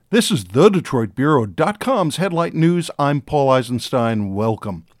This is TheDetroitBureau.com's Headlight News. I'm Paul Eisenstein.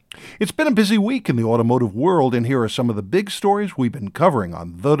 Welcome. It's been a busy week in the automotive world, and here are some of the big stories we've been covering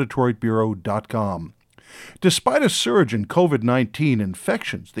on TheDetroitBureau.com. Despite a surge in COVID-19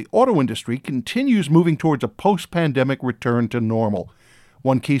 infections, the auto industry continues moving towards a post-pandemic return to normal.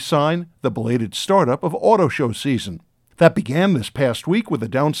 One key sign, the belated startup of auto show season. That began this past week with a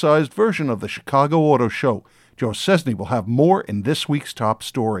downsized version of the Chicago Auto Show. Joe Cesny will have more in this week's top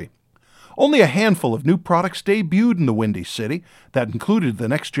story. Only a handful of new products debuted in the Windy City. That included the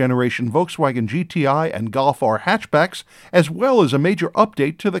next-generation Volkswagen GTI and Golf R hatchbacks, as well as a major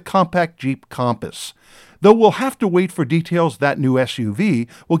update to the compact Jeep Compass. Though we'll have to wait for details, that new SUV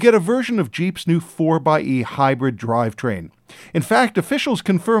will get a version of Jeep's new 4xe hybrid drivetrain. In fact, officials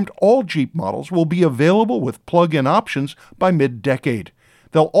confirmed all Jeep models will be available with plug-in options by mid-decade.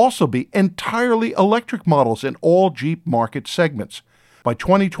 There'll also be entirely electric models in all Jeep market segments. By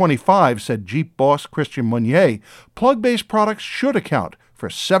 2025, said Jeep boss Christian Meunier, plug-based products should account for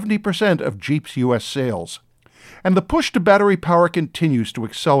 70% of Jeep's U.S. sales. And the push to battery power continues to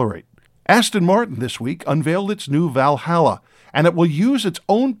accelerate. Aston Martin this week unveiled its new Valhalla, and it will use its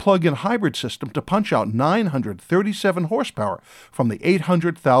own plug-in hybrid system to punch out 937 horsepower from the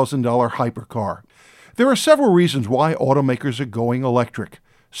 $800,000 hypercar. There are several reasons why automakers are going electric.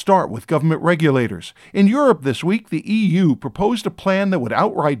 Start with government regulators. In Europe this week, the EU proposed a plan that would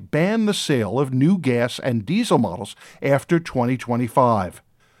outright ban the sale of new gas and diesel models after 2025.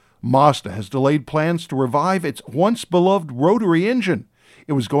 Mazda has delayed plans to revive its once-beloved rotary engine.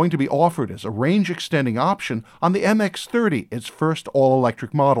 It was going to be offered as a range-extending option on the MX-30, its first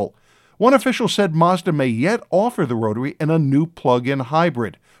all-electric model. One official said Mazda may yet offer the rotary in a new plug-in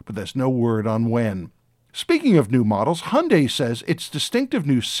hybrid, but there's no word on when. Speaking of new models, Hyundai says its distinctive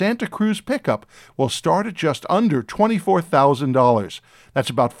new Santa Cruz pickup will start at just under $24,000. That's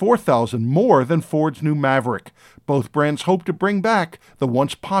about $4,000 more than Ford's new Maverick. Both brands hope to bring back the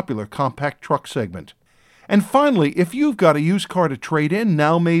once popular compact truck segment. And finally, if you've got a used car to trade in,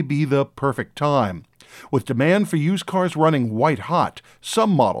 now may be the perfect time. With demand for used cars running white hot, some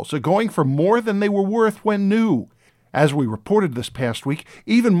models are going for more than they were worth when new. As we reported this past week,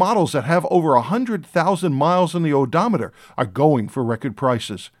 even models that have over 100,000 miles on the odometer are going for record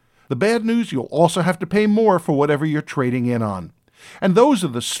prices. The bad news, you'll also have to pay more for whatever you're trading in on. And those are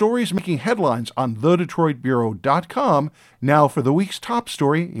the stories making headlines on TheDetroitBureau.com. Now for the week's top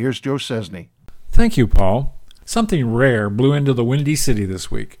story, here's Joe Cesny. Thank you, Paul. Something rare blew into the Windy City this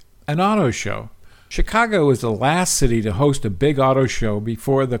week, an auto show. Chicago was the last city to host a big auto show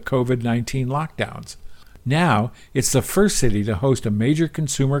before the COVID-19 lockdowns. Now, it's the first city to host a major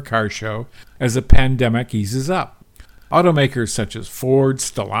consumer car show as the pandemic eases up. Automakers such as Ford,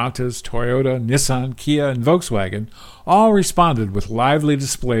 Stellantis, Toyota, Nissan, Kia, and Volkswagen all responded with lively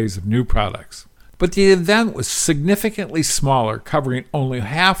displays of new products. But the event was significantly smaller, covering only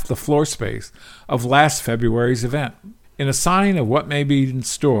half the floor space of last February's event. In a sign of what may be in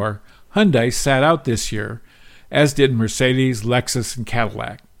store, Hyundai sat out this year, as did Mercedes, Lexus, and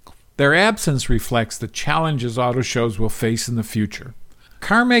Cadillac. Their absence reflects the challenges auto shows will face in the future.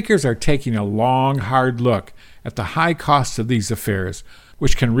 Car makers are taking a long, hard look at the high costs of these affairs,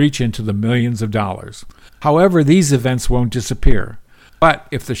 which can reach into the millions of dollars. However, these events won't disappear. But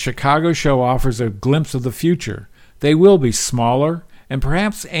if the Chicago show offers a glimpse of the future, they will be smaller and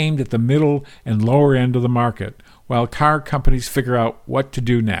perhaps aimed at the middle and lower end of the market, while car companies figure out what to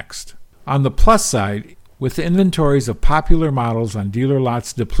do next. On the plus side, with inventories of popular models on dealer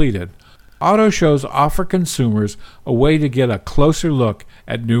lots depleted, auto shows offer consumers a way to get a closer look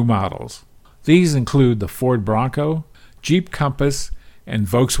at new models. These include the Ford Bronco, Jeep Compass, and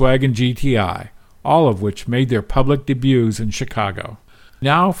Volkswagen GTI, all of which made their public debuts in Chicago.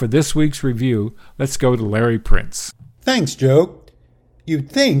 Now for this week's review, let's go to Larry Prince. Thanks, Joe.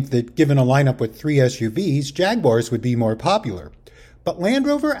 You'd think that given a lineup with 3 SUVs, Jaguars would be more popular. But Land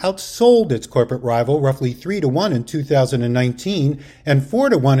Rover outsold its corporate rival roughly 3-1 in 2019 and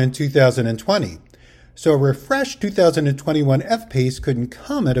 4-1 in 2020. So a refreshed 2021 F-Pace couldn't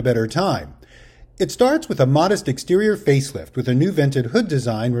come at a better time. It starts with a modest exterior facelift with a new vented hood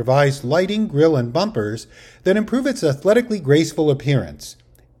design, revised lighting, grille, and bumpers that improve its athletically graceful appearance.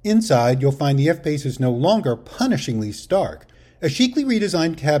 Inside, you'll find the F-Pace is no longer punishingly stark. A chicly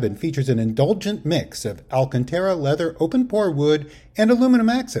redesigned cabin features an indulgent mix of Alcantara leather, open-pore wood, and aluminum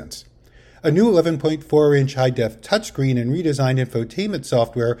accents. A new 11.4-inch high-def touchscreen and redesigned infotainment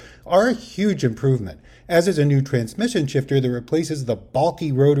software are a huge improvement, as is a new transmission shifter that replaces the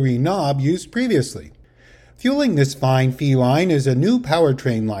bulky rotary knob used previously. Fueling this fine feline is a new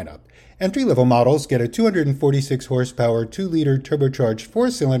powertrain lineup, Entry-level models get a 246 horsepower 2-liter turbocharged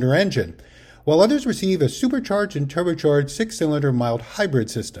 4-cylinder engine, while others receive a supercharged and turbocharged 6-cylinder mild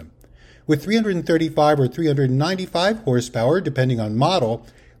hybrid system. With 335 or 395 horsepower, depending on model,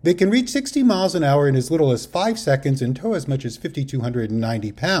 they can reach 60 miles an hour in as little as 5 seconds and tow as much as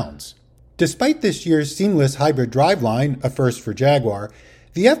 5,290 pounds. Despite this year's seamless hybrid driveline, a first for Jaguar,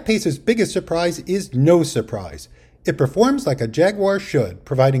 the F-Pace's biggest surprise is no surprise. It performs like a Jaguar should,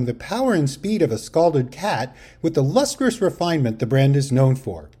 providing the power and speed of a scalded cat with the lustrous refinement the brand is known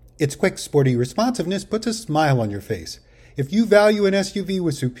for. Its quick, sporty responsiveness puts a smile on your face. If you value an SUV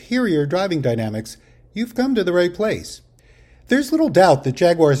with superior driving dynamics, you've come to the right place. There's little doubt that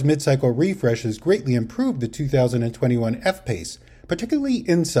Jaguar's mid-cycle refresh has greatly improved the 2021 F-Pace, particularly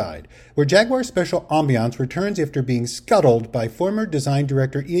inside, where Jaguar Special Ambiance returns after being scuttled by former design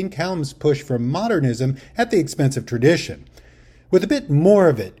director Ian Callum's push for modernism at the expense of tradition. With a bit more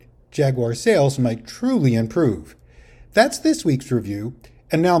of it, Jaguar sales might truly improve. That's this week's review,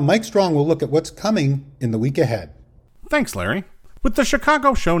 and now Mike Strong will look at what's coming in the week ahead. Thanks, Larry. With the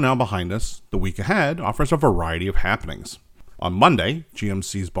Chicago show now behind us, the week ahead offers a variety of happenings. On Monday,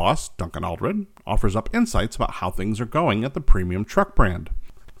 GMC's boss, Duncan Aldred, offers up insights about how things are going at the premium truck brand.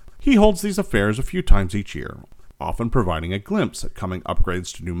 He holds these affairs a few times each year, often providing a glimpse at coming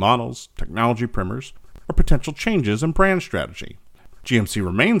upgrades to new models, technology primers, or potential changes in brand strategy. GMC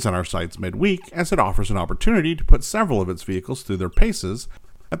remains on our sites midweek as it offers an opportunity to put several of its vehicles through their paces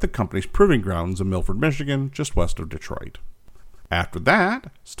at the company's proving grounds in Milford, Michigan, just west of Detroit. After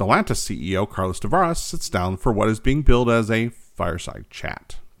that, Stellantis CEO Carlos Tavares sits down for what is being billed as a fireside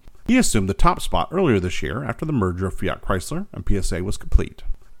chat. He assumed the top spot earlier this year after the merger of Fiat Chrysler and PSA was complete.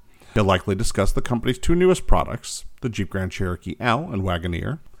 He'll likely discuss the company's two newest products, the Jeep Grand Cherokee L and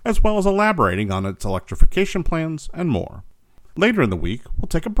Wagoneer, as well as elaborating on its electrification plans and more. Later in the week, we'll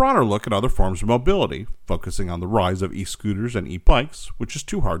take a broader look at other forms of mobility, focusing on the rise of e-scooters and e-bikes, which is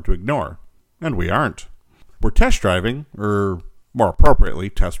too hard to ignore. And we aren't. We're test driving, more appropriately,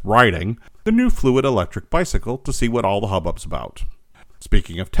 test riding, the new Fluid electric bicycle to see what all the hubbub's about.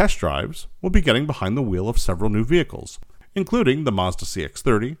 Speaking of test drives, we'll be getting behind the wheel of several new vehicles, including the Mazda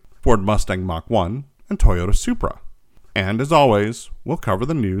CX-30, Ford Mustang Mach-1, and Toyota Supra. And as always, we'll cover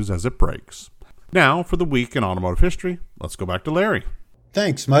the news as it breaks. Now, for the week in automotive history, let's go back to Larry.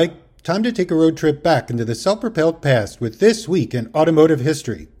 Thanks, Mike. Time to take a road trip back into the self-propelled past with This Week in Automotive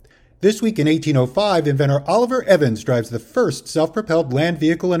History. This week in 1805, inventor Oliver Evans drives the first self-propelled land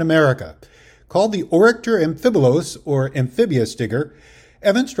vehicle in America. Called the Orycter Amphibolos, or amphibious digger,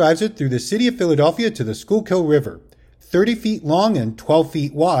 Evans drives it through the city of Philadelphia to the Schuylkill River. 30 feet long and 12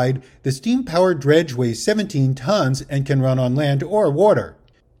 feet wide, the steam-powered dredge weighs 17 tons and can run on land or water.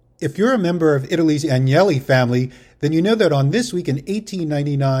 If you're a member of Italy's Agnelli family, then you know that on This Week in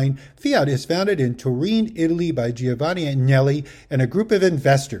 1899, Fiat is founded in Turin, Italy by Giovanni Agnelli and a group of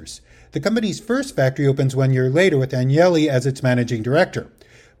investors. The company's first factory opens 1 year later with Agnelli as its managing director.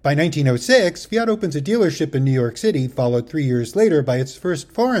 By 1906, Fiat opens a dealership in New York City, followed 3 years later by its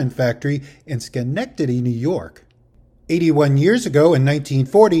first foreign factory in Schenectady, New York. 81 years ago, in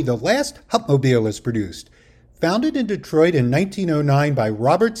 1940, the last Hupmobile is produced. Founded in Detroit in 1909 by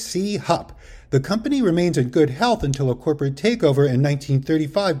Robert C. Hupp, the company remains in good health until a corporate takeover in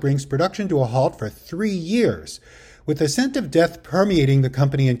 1935 brings production to a halt for 3 years. With the scent of death permeating the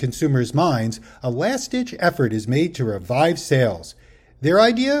company and consumers' minds, a last-ditch effort is made to revive sales. Their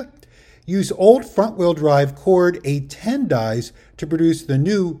idea? Use old front-wheel drive Cord A10 dies to produce the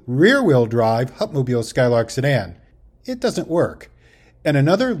new rear-wheel drive Hupmobile Skylark sedan. It doesn't work. And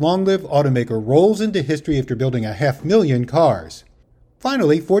another long-lived automaker rolls into history after building 500,000 cars.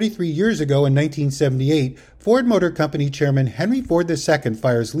 Finally, 43 years ago in 1978, Ford Motor Company chairman Henry Ford II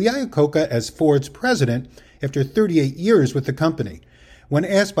fires Lee Iacocca as Ford's president after 38 years with the company. When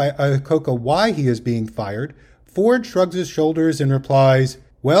asked by Iacocca why he is being fired, Ford shrugs his shoulders and replies,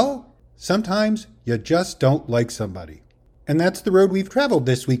 "Well, sometimes you just don't like somebody." And that's the road we've traveled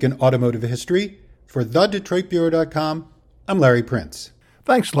this week in automotive history. For TheDetroitBureau.com, I'm Larry Prince.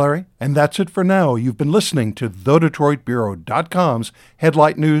 Thanks, Larry. And that's it for now. You've been listening to TheDetroitBureau.com's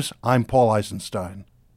Headlight News. I'm Paul Eisenstein.